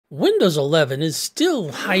Windows 11 is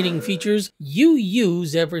still hiding features you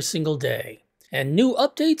use every single day, and new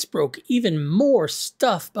updates broke even more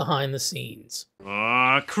stuff behind the scenes.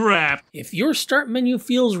 Aw, crap! If your start menu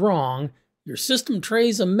feels wrong, your system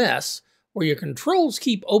tray's a mess, or your controls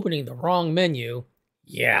keep opening the wrong menu,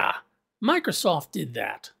 yeah, Microsoft did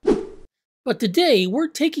that. But today, we're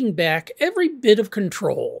taking back every bit of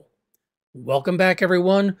control. Welcome back,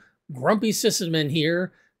 everyone. Grumpy Sysadmin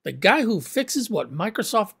here, the guy who fixes what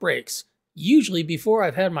Microsoft breaks, usually before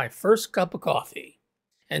I've had my first cup of coffee.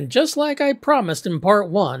 And just like I promised in part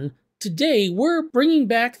 1, today we're bringing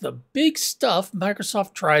back the big stuff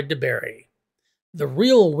Microsoft tried to bury. The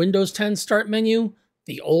real Windows 10 start menu,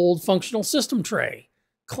 the old functional system tray,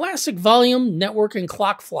 classic volume, network, and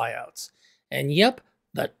clock flyouts, and yep,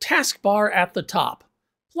 the taskbar at the top,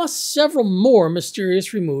 plus several more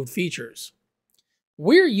mysterious removed features.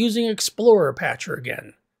 We're using Explorer Patcher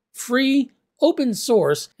again. Free, open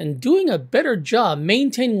source, and doing a better job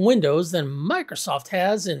maintaining Windows than Microsoft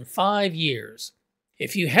has in 5 years.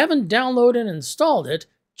 If you haven't downloaded and installed it,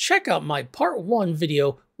 check out my part 1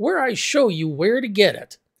 video where I show you where to get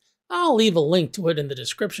it. I'll leave a link to it in the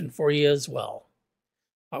description for you as well.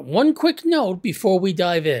 One quick note before we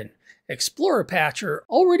dive in. Explorer Patcher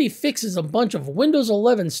already fixes a bunch of Windows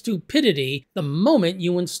 11 stupidity the moment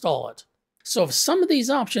you install it. So if some of these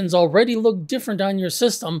options already look different on your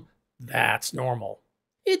system, that's normal.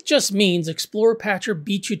 It just means Explorer Patcher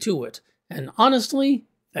beat you to it, and honestly,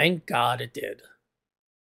 thank God it did.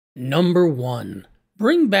 Number 1.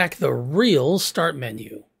 Bring back the real start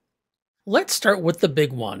menu. Let's start with the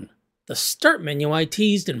big one, the start menu I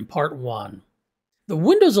teased in part 1. The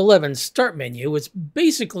Windows 11 start menu is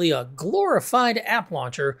basically a glorified app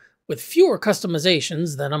launcher with fewer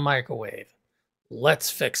customizations than a microwave. Let's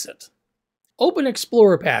fix it. Open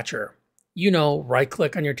Explorer Patcher. You know,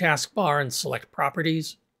 right-click on your taskbar and select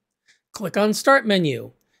Properties. Click on Start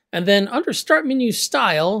Menu, and then under Start Menu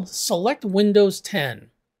Style, select Windows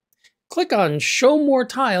 10. Click on Show More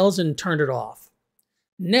Tiles and turn it off.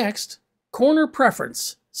 Next, Corner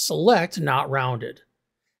Preference, select Not Rounded.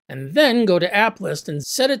 And then go to App List and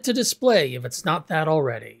set it to display if it's not that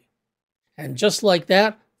already. And just like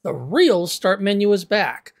that, the real Start Menu is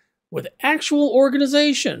back, with actual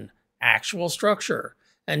organization, actual structure,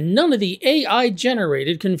 and none of the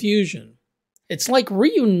AI-generated confusion. It's like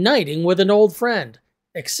reuniting with an old friend,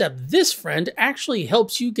 except this friend actually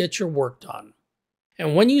helps you get your work done.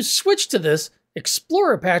 And when you switch to this,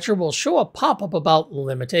 Explorer Patcher will show a pop-up about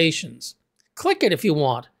limitations. Click it if you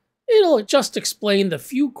want. It'll just explain the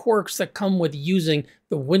few quirks that come with using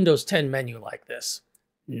the Windows 10 menu like this.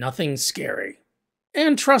 Nothing scary.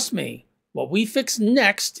 And trust me, what we fix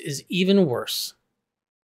next is even worse.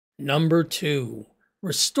 Number 2.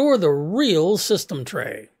 Restore the real system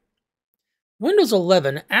tray. Windows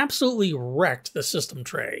 11 absolutely wrecked the system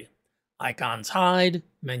tray. Icons hide,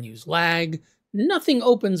 menus lag, nothing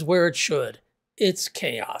opens where it should. It's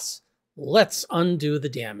chaos. Let's undo the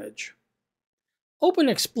damage. Open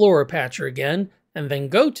Explorer Patcher again, and then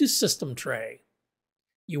go to System Tray.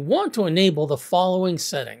 You want to enable the following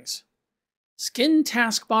settings: Skin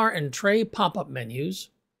Taskbar and Tray pop-up menus,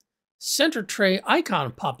 Center Tray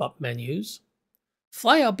icon pop-up menus,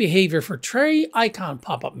 Flyout behavior for Tray icon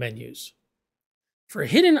pop-up menus. For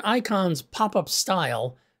Hidden Icons pop-up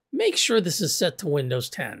style, make sure this is set to Windows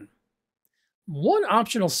 10. One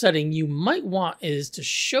optional setting you might want is to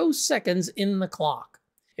show seconds in the clock.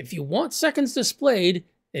 If you want seconds displayed,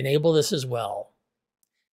 enable this as well.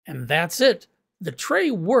 And that's it. The tray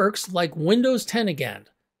works like Windows 10 again.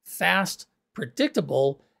 Fast,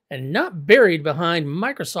 predictable, and not buried behind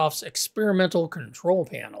Microsoft's experimental control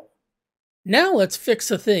panel. Now let's fix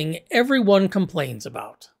a thing everyone complains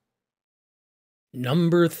about.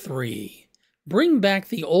 Number 3. Bring back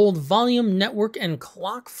the old volume, network, and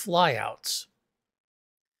clock flyouts.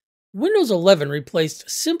 Windows 11 replaced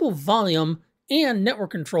simple volume and network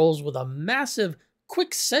controls with a massive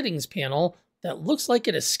quick settings panel that looks like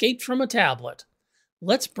it escaped from a tablet.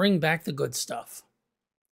 Let's bring back the good stuff.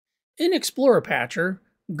 In Explorer Patcher,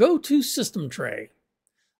 go to System Tray.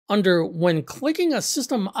 Under When clicking a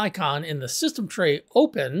system icon in the System Tray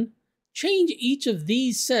open, change each of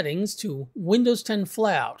these settings to Windows 10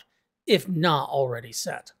 Flyout, if not already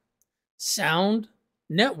set. Sound,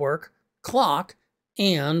 network, clock,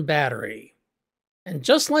 and battery. And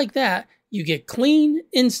just like that, you get clean,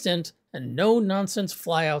 instant, and no-nonsense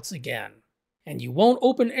flyouts again. And you won't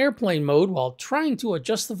open airplane mode while trying to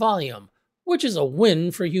adjust the volume, which is a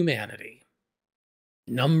win for humanity.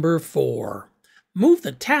 Number 4. Move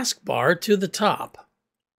the taskbar to the top.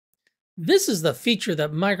 This is the feature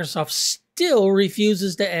that Microsoft still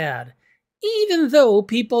refuses to add. even though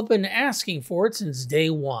people have been asking for it since day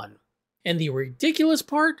one. And the ridiculous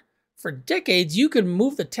part? For decades, you could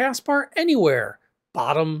move the taskbar anywhere.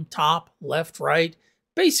 Bottom, top, left, right,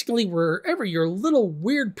 basically wherever your little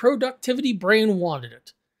weird productivity brain wanted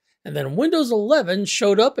it. And then Windows 11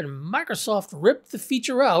 showed up and Microsoft ripped the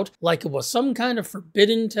feature out like it was some kind of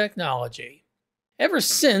forbidden technology. Ever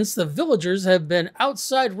since, the villagers have been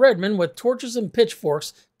outside Redmond with torches and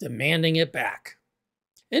pitchforks demanding it back.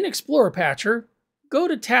 In Explorer Patcher, go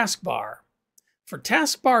to Taskbar. For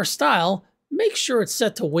taskbar style, make sure it's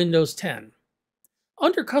set to Windows 10.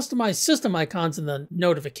 Under Customize System Icons in the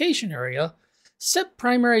notification area, set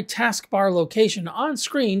primary taskbar location on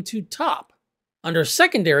screen to top. Under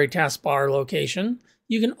secondary taskbar location,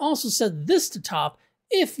 you can also set this to top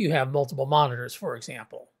if you have multiple monitors, for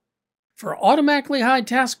example. For automatically hide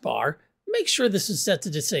taskbar, make sure this is set to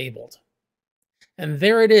disabled. And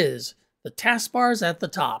there it is, the taskbar's at the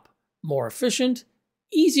top. More efficient,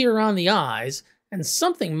 easier on the eyes, and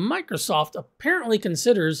something Microsoft apparently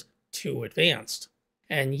considers too advanced.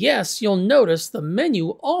 And yes, you'll notice the menu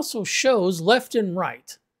also shows left and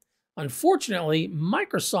right. Unfortunately,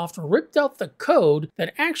 Microsoft ripped out the code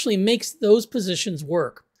that actually makes those positions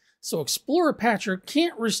work, so Explorer Patcher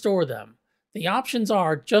can't restore them. The options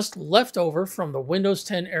are just left over from the Windows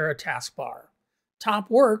 10 era taskbar. Top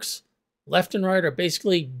works, left and right are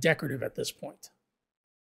basically decorative at this point.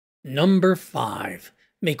 Number 5.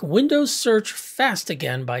 Make Windows search fast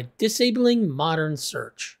again by disabling modern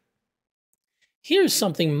search. Here's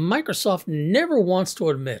something Microsoft never wants to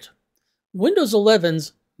admit. Windows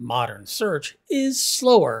 11's modern search is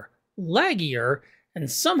slower, laggier,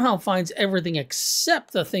 and somehow finds everything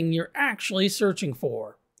except the thing you're actually searching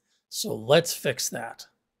for. So let's fix that.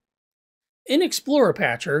 In Explorer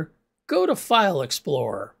Patcher, go to File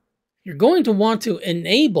Explorer. You're going to want to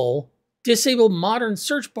enable Disable Modern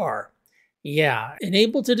Search Bar. Yeah,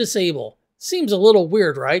 enable to disable. Seems a little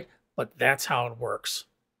weird, right? But that's how it works.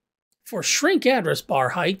 For Shrink Address Bar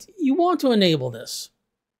Height, you want to enable this.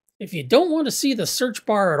 If you don't want to see the search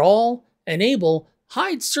bar at all, enable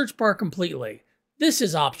Hide Search Bar completely. This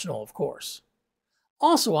is optional, of course.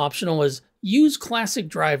 Also optional is Use Classic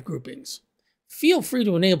Drive Groupings. Feel free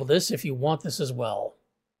to enable this if you want this as well.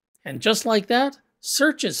 And just like that,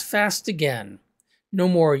 search is fast again. No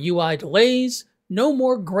more UI delays, no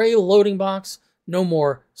more gray loading box, no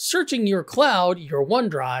more searching your cloud, your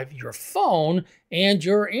OneDrive, your phone, and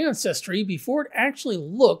your Ancestry before it actually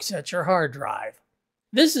looks at your hard drive.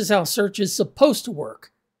 This is how search is supposed to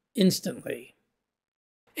work, instantly.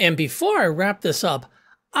 And before I wrap this up,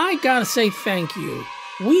 I gotta say thank you.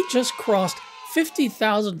 We just crossed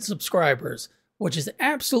 50,000 subscribers, which is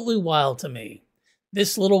absolutely wild to me.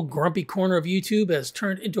 This little grumpy corner of YouTube has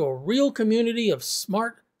turned into a real community of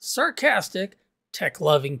smart, sarcastic,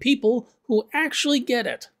 tech-loving people who actually get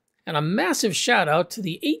it. And a massive shout out to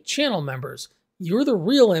the 8 channel members. You're the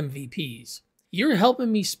real MVPs. You're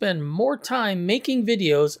helping me spend more time making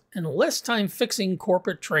videos and less time fixing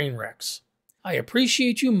corporate train wrecks. I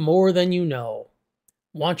appreciate you more than you know.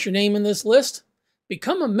 Want your name in this list?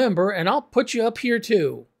 Become a member and I'll put you up here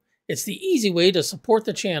too. It's the easy way to support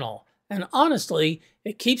the channel. And honestly,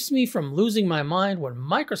 it keeps me from losing my mind when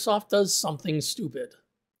Microsoft does something stupid.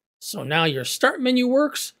 So now your start menu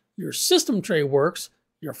works, your system tray works,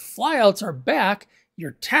 your flyouts are back,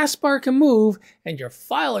 your taskbar can move, and your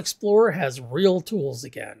File Explorer has real tools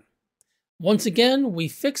again. Once again, we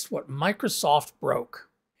fixed what Microsoft broke.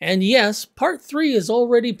 And yes, part 3 is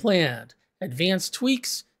already planned. Advanced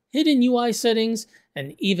tweaks, hidden UI settings,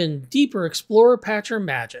 and even deeper Explorer Patcher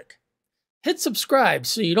magic. Hit subscribe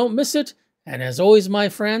so you don't miss it, and as always my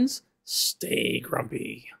friends, stay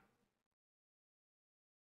grumpy.